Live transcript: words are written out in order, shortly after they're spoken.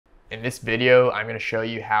In this video, I'm going to show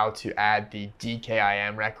you how to add the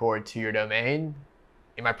DKIM record to your domain.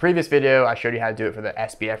 In my previous video, I showed you how to do it for the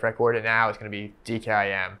SBF record, and now it's going to be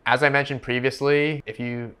DKIM. As I mentioned previously, if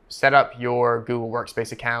you set up your Google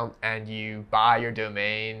Workspace account and you buy your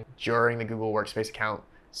domain during the Google Workspace account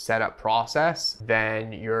setup process,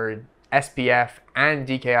 then your SBF and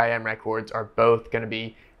DKIM records are both going to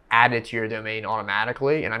be added to your domain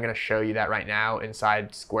automatically, and I'm going to show you that right now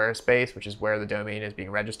inside Squarespace, which is where the domain is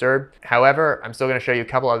being registered. However, I'm still going to show you a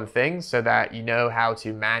couple other things so that you know how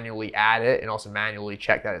to manually add it and also manually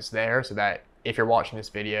check that it's there, so that if you're watching this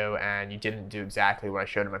video and you didn't do exactly what I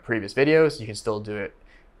showed in my previous videos, you can still do it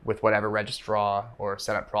with whatever registrar or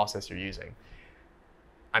setup process you're using.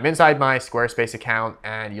 I'm inside my Squarespace account,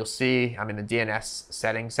 and you'll see I'm in the DNS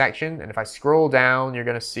settings section, and if I scroll down, you're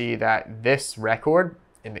going to see that this record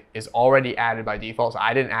is already added by default. So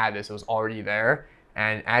I didn't add this, it was already there.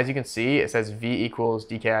 And as you can see, it says V equals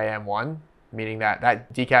DKIM1, meaning that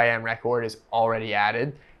that DKIM record is already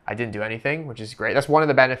added. I didn't do anything, which is great. That's one of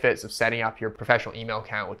the benefits of setting up your professional email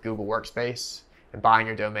account with Google Workspace and buying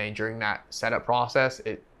your domain during that setup process.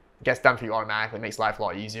 It gets done for you automatically, it makes life a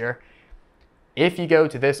lot easier. If you go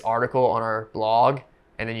to this article on our blog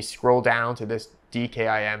and then you scroll down to this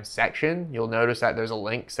DKIM section, you'll notice that there's a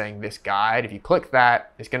link saying this guide. If you click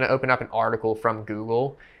that, it's going to open up an article from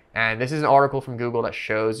Google. And this is an article from Google that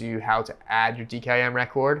shows you how to add your DKIM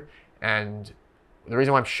record. And the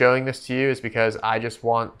reason why I'm showing this to you is because I just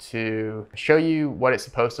want to show you what it's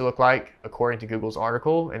supposed to look like according to Google's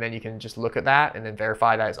article. And then you can just look at that and then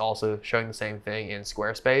verify that it's also showing the same thing in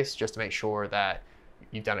Squarespace, just to make sure that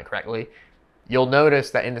you've done it correctly. You'll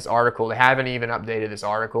notice that in this article, they haven't even updated this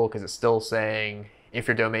article because it's still saying if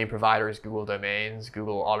your domain provider is Google Domains,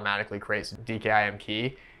 Google automatically creates a DKIM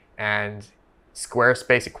key. And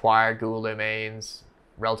Squarespace acquired Google Domains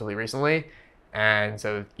relatively recently. And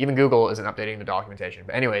so even Google isn't updating the documentation.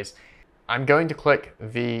 But anyways, I'm going to click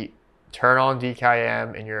the turn on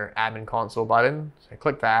DKIM in your admin console button. So I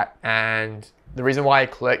click that. And the reason why I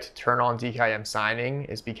clicked turn on DKIM signing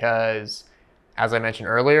is because, as I mentioned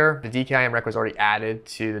earlier, the DKIM record is already added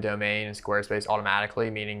to the domain in Squarespace automatically,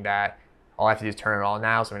 meaning that all I have to do is turn it on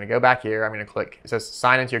now. So I'm going to go back here. I'm going to click, it says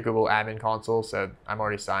sign into your Google admin console. So I'm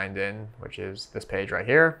already signed in, which is this page right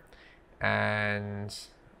here. And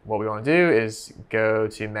what we want to do is go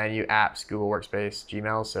to menu, apps, Google Workspace,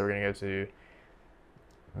 Gmail. So we're going to go to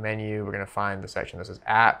menu. We're going to find the section that says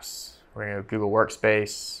apps. We're going to go Google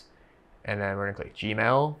Workspace, and then we're going to click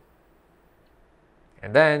Gmail.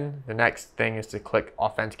 And then the next thing is to click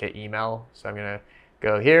authenticate email. So I'm going to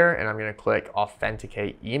go here and I'm going to click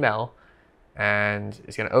authenticate email, and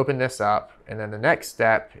it's going to open this up. And then the next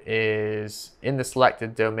step is in the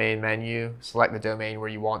selected domain menu, select the domain where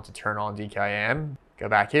you want to turn on DKIM. Go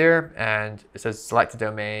back here and it says select a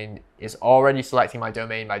domain. It's already selecting my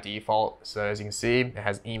domain by default. So as you can see, it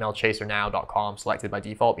has emailchasernow.com selected by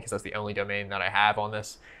default because that's the only domain that I have on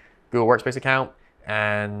this Google Workspace account.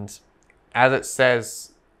 And as it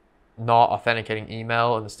says not authenticating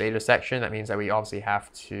email in the status section, that means that we obviously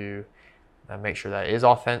have to make sure that it is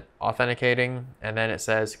authenticating. And then it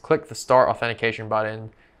says click the start authentication button.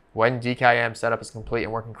 When DKIM setup is complete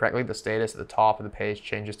and working correctly, the status at the top of the page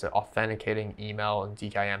changes to authenticating email and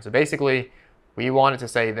DKIM. So basically, we want it to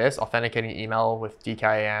say this, authenticating email with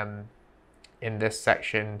DKIM in this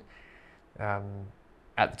section at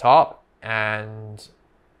the top. And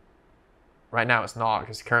right now it's not,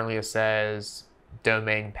 because currently it says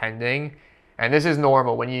domain pending. And this is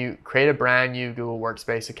normal. When you create a brand new Google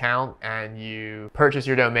Workspace account and you purchase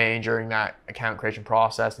your domain during that account creation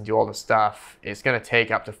process and do all the stuff, it's going to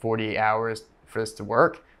take up to 48 hours for this to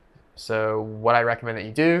work. So what I recommend that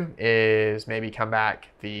you do is maybe come back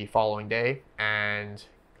the following day and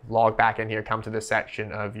log back in here, come to this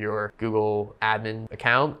section of your Google admin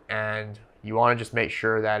account, and you want to just make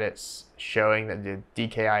sure that it's showing that the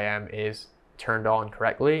DKIM is turned on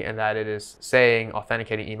correctly and that it is saying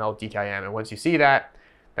authenticating email DKIM. And once you see that,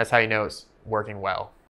 that's how you know it's working well.